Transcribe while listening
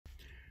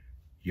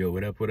Yo,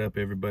 what up,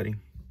 everybody?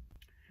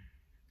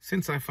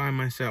 Since I find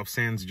myself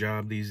sans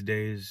job these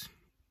days,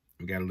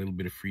 I've got a little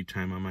bit of free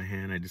time on my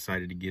hand. I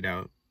decided to get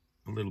out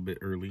a little bit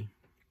early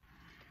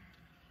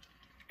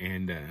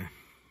and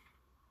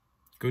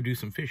go do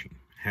some fishing.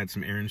 Had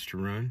some errands to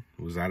run,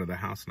 was out of the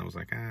house, and I was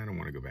like, I don't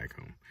want to go back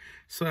home.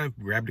 So I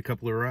grabbed a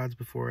couple of rods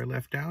before I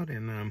left out,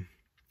 and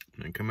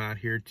I come out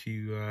here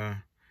to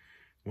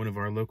one of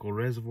our local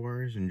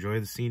reservoirs, enjoy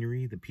the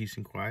scenery, the peace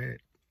and quiet,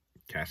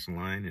 cast a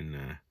line,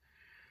 and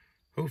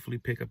hopefully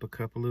pick up a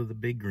couple of the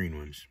big green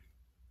ones.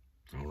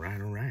 All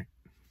right.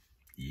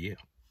 Yeah.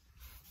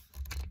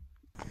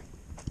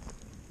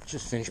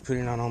 Just finished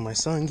putting on all my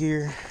sun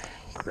gear,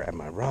 grab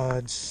my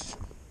rods,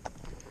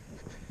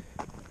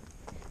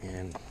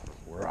 and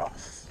we're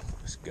off.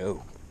 Let's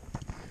go.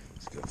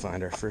 Let's go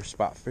find our first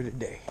spot for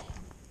today.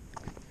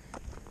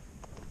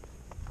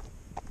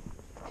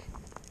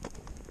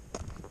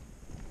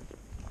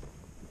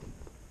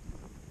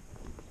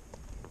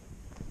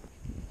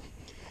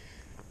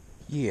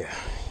 Yeah,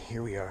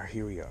 here we are.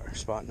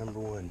 Spot number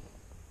one.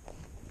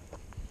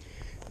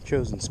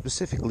 Chosen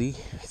specifically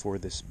for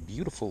this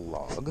beautiful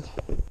log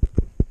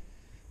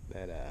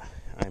that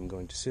I'm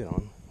going to sit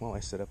on while I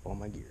set up all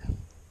my gear.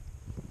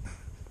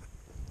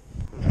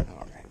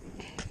 Alright.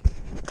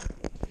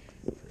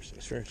 First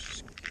things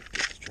first,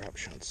 get this drop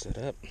shot set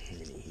up. I'm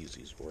going to use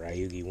these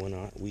Ryugi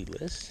 1/0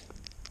 weedless,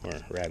 or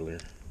Rattler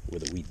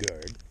with a weed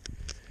guard.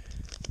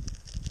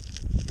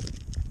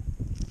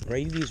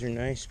 Ryugis are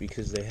nice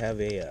because they have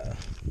a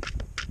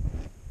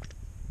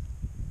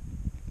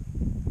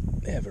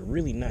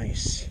really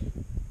nice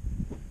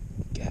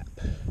gap,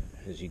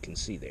 as you can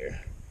see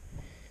there.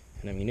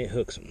 And I mean, it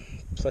hooks them.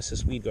 Plus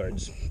this weed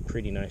guard's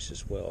pretty nice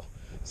as well,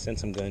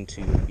 since I'm going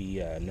to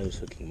be nose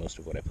hooking most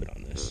of what I put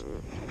on this.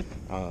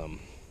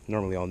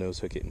 Normally I'll nose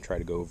hook it and try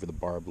to go over the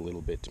barb a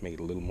little bit to make it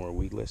a little more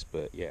weedless,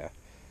 but yeah,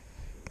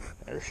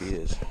 there she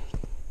is.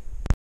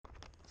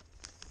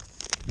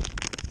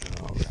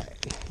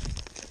 Alright.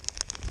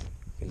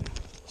 Gonna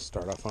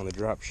start off on the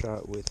drop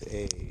shot with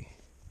a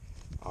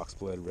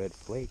Oxblood Red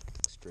Flake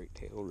straight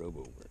tail robo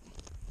worm.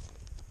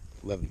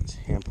 Love these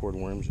hand poured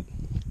worms.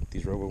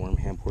 These robo worm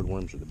hand poured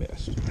worms are the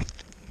best.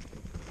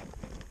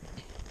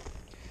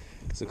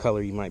 It's a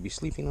color you might be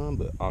sleeping on,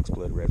 but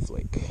Oxblood Red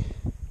Flake.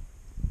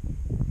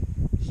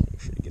 Just make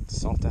sure to get the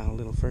salt out a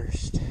little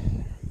first.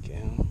 There we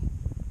go.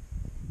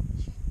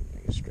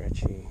 Make it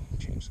stretchy.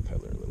 Change the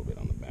color a little bit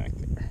on the back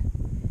there.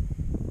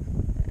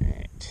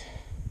 Alright.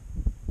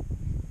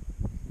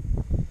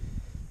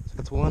 So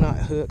that's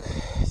 1/0 hook,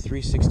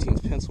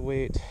 3/16 pencil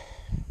weight.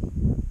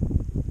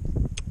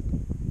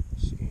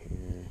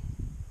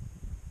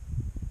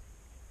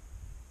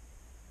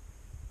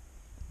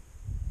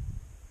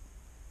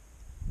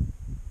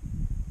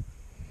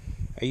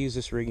 I use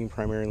this rigging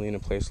primarily in a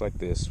place like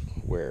this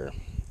where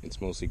it's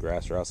mostly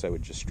grass, or else I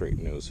would just straight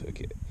nose hook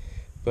it.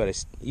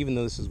 But even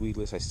though this is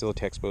weedless, I still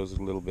expose it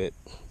a little bit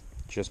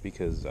just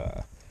because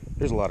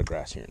there's a lot of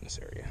grass here in this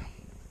area.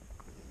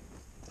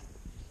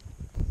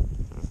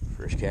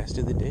 First cast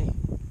of the day.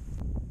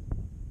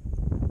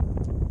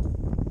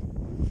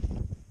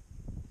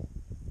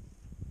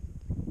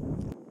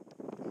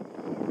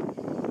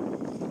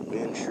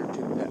 Man sure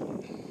took that one.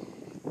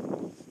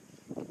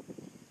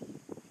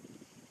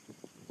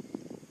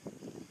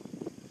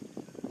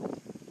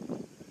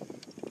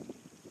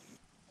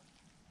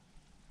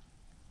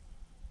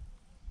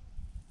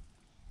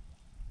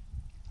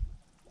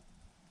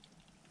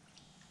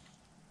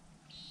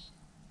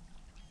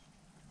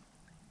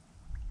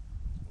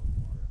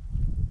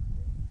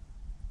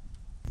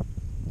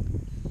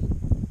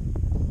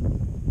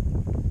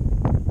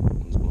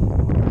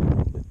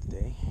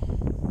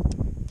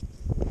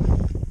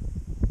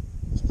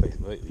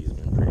 Lately has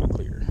been pretty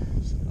clear,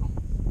 so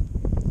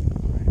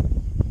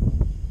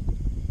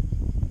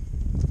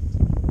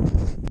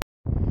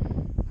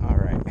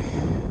alright.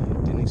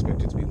 Didn't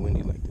expect it to be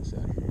windy like this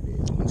out here today.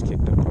 The wind's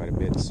kicked up quite a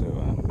bit, so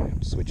I'm gonna have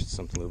to switch to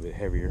something a little bit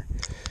heavier.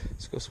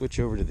 Let's go switch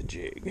over to the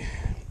jig.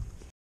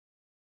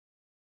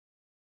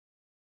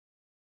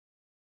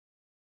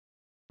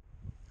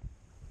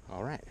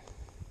 Alright,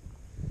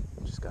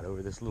 just got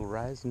over this little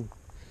rise, and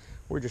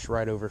we're just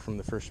right over from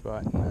the first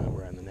spot, and now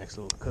we're on the next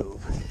little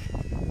cove.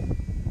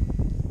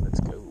 Let's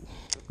go.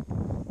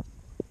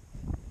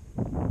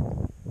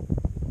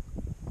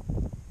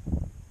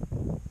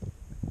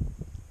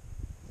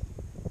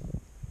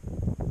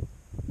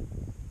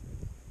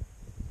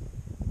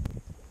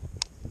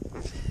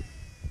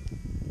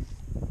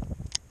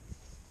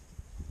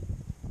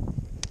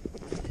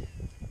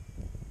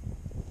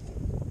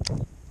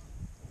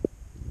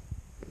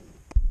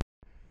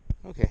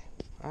 Okay,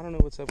 I don't know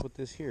what's up with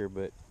this here,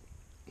 but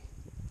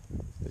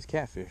this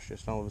catfish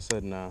just all of a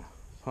sudden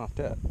popped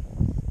up.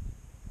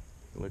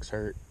 He looks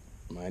hurt,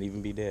 might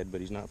even be dead,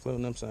 but he's not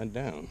floating upside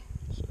down,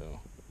 so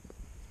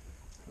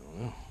I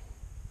don't know.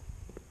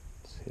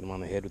 Let's hit him on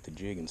the head with the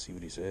jig and see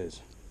what he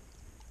says.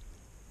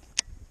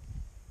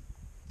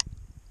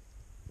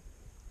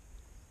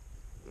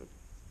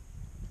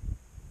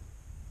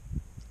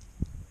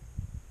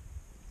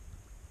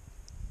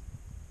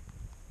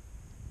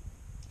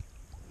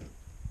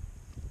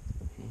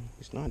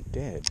 He's not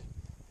dead.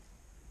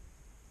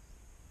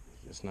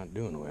 He's just not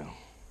doing well.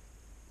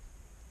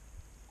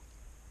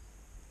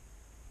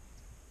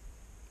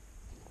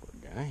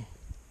 Poor guy.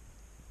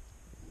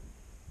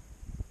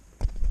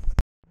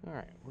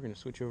 Alright, we're going to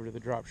switch over to the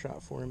drop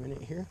shot for a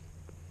minute here.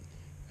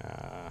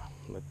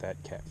 Let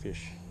that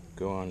catfish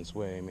go on his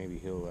way. Maybe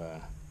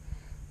he'll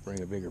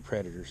bring a bigger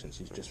predator since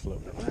he's just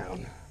floating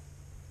around.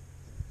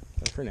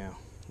 But for now,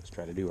 let's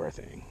try to do our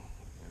thing.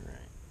 Alright.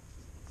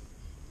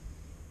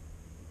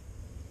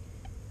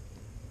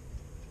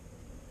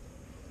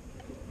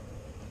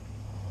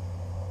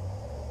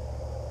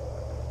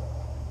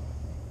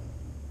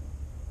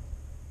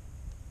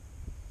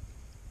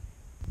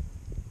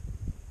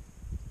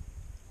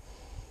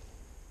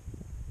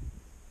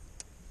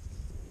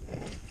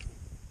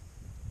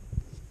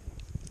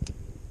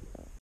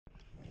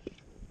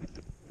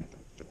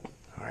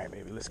 Alright,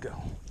 baby, let's go.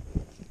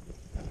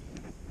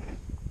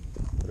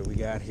 What do we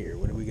got here?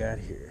 What do we got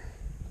here?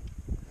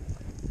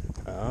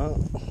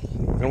 Oh,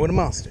 working with a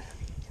monster.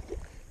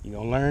 You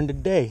gonna learn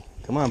today.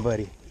 Come on,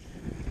 buddy.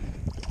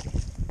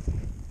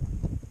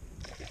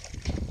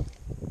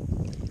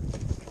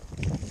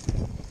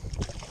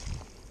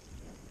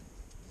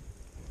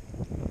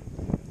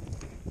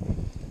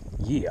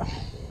 Yeah.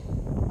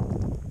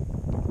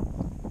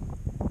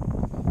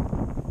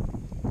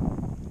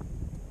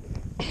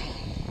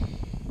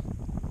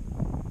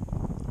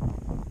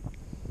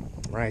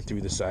 Right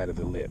through the side of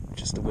the lip,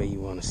 just the way you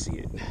want to see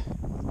it.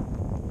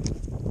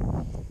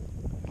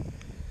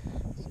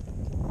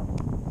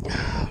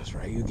 Those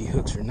Ryugi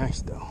hooks are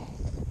nice though.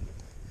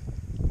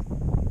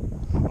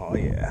 Oh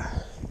yeah.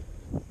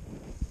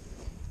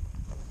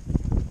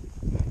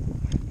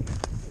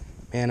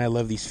 Man, I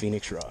love these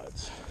Phoenix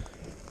rods.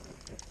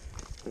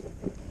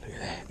 Look at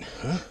that,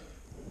 huh?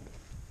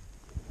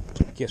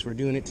 Guess we're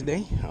doing it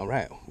today. All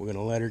right, we're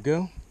gonna let her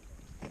go.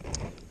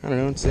 I don't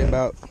know, I'd say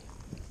about,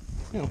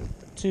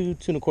 2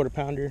 1/4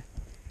 pounder.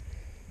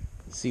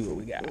 Let's see what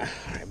we got. All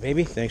right,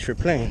 baby, thanks for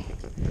playing.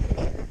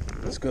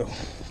 Let's go.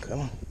 Come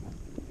on.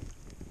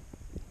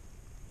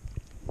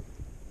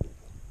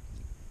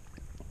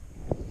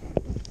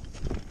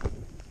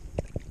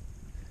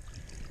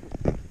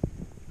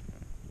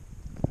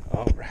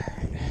 All right.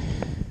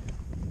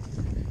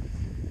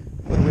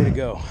 What a way to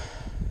go.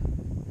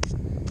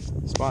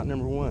 Spot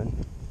number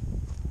 1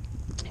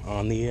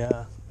 on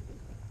the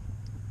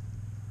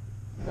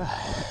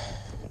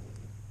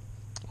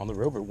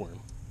rover worm.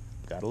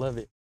 Gotta love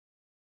it.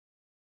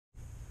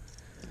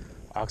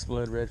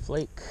 Oxblood red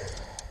flake.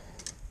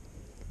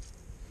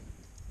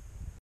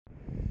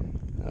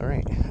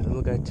 Alright, the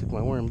little guy took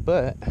my worm,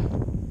 but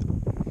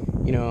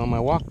on my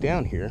walk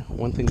down here,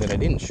 one thing that I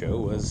didn't show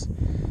was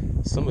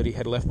somebody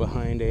had left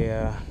behind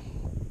a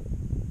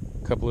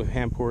couple of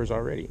hampors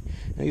already.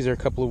 And these are a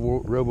couple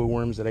of robo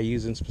worms that I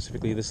use, and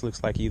specifically this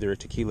looks like either a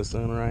tequila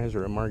sunrise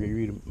or a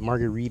margarita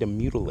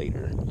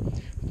mutilator,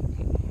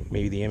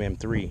 maybe the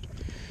MM3.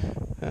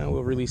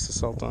 We'll release the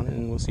salt on it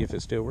and we'll see if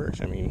it still works.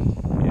 I mean,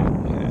 yeah,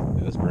 look at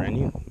that. That's brand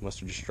new. Must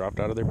have just dropped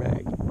out of their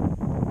bag.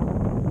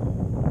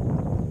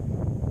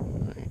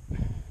 Alright.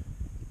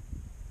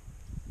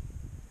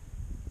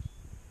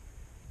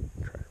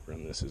 Try to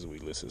run this as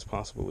weedless as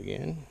possible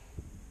again.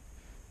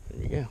 There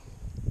we go.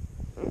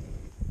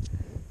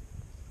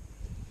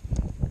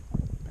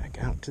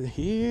 Back out to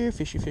here,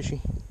 fishy,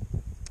 fishy.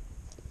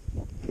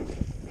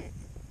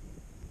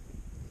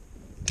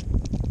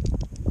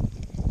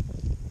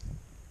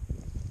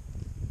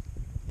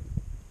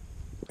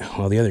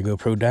 Well, the other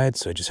GoPro died,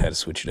 so I just had to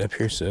switch it up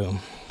here, so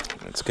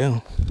let's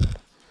go.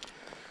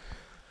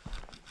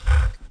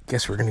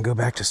 Guess we're gonna go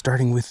back to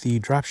starting with the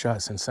drop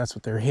shot since that's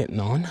what they're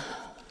hitting on.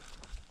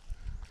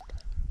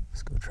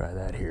 Let's go try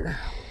that here.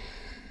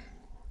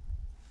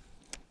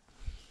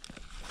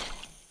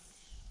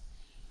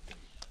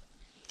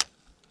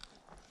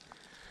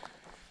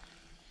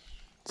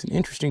 It's an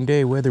interesting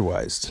day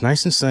weather-wise. It's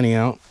nice and sunny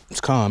out. It's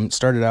calm. It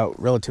started out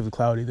relatively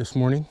cloudy this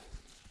morning.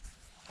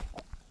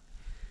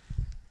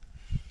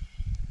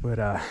 But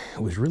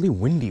it was really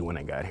windy when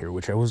I got here,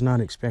 which I was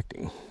not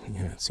expecting.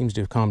 Yeah, it seems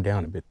to have calmed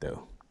down a bit,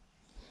 though.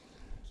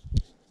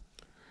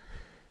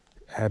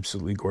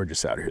 Absolutely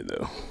gorgeous out here,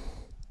 though.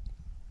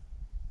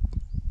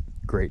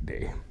 Great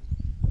day.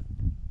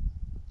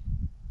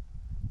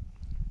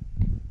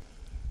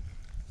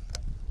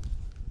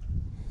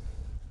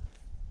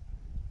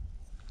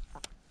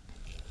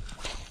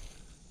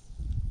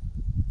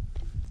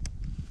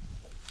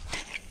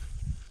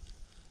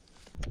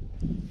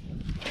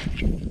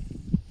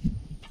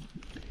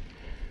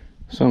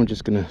 So I'm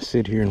just gonna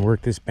sit here and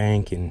work this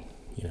bank in,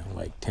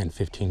 like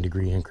 10-15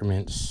 degree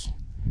increments.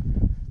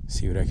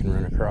 See what I can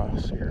run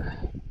across here.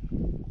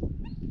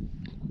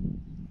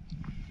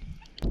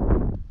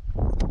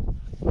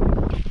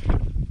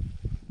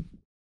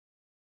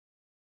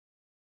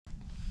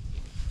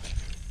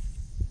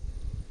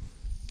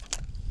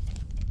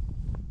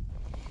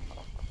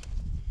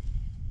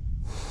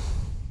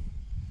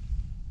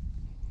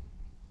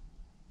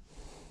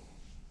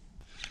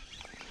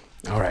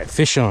 All right,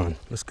 fish on.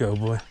 Let's go,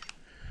 boy.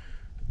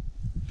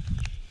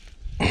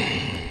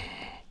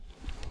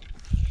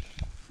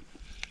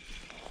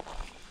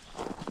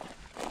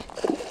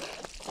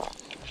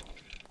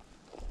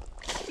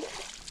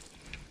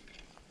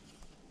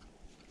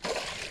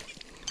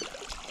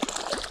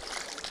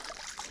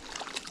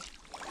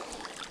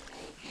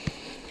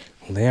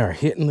 They are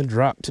hitting the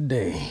drop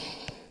today,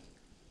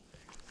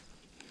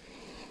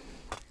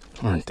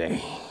 aren't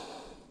they?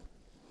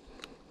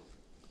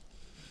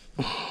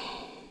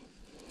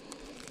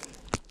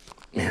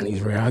 Man,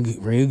 these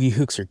Ryugi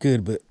hooks are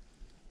good, but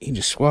he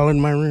just swallowed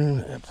my room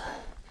up.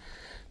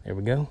 There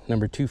we go.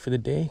 Number 2 for the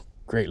day.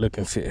 Great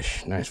looking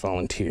fish. Nice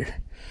volunteer.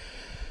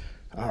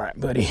 All right,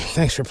 buddy.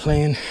 Thanks for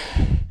playing.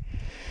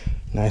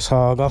 Nice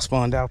hog. All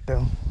spawned out,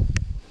 though.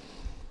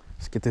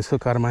 Let's get this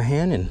hook out of my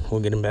hand, and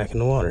we'll get him back in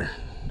the water.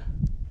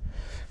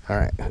 All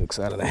right, hook's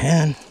out of the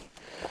hand.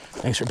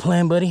 Thanks for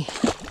playing, buddy.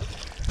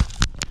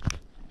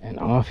 And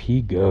off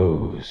he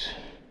goes.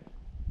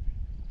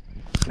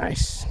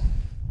 Nice.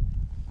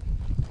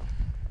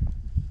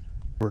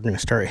 We're going to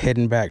start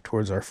heading back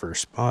towards our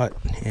first spot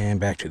and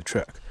back to the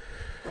truck.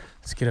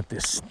 Let's get up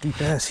this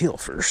steep-ass hill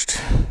first.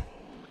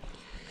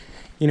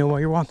 You know, while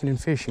you're walking and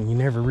fishing, you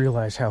never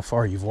realize how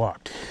far you've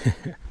walked.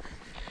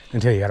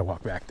 Until you got to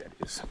walk back, that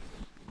is.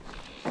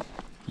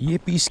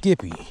 Yippee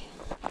skippy.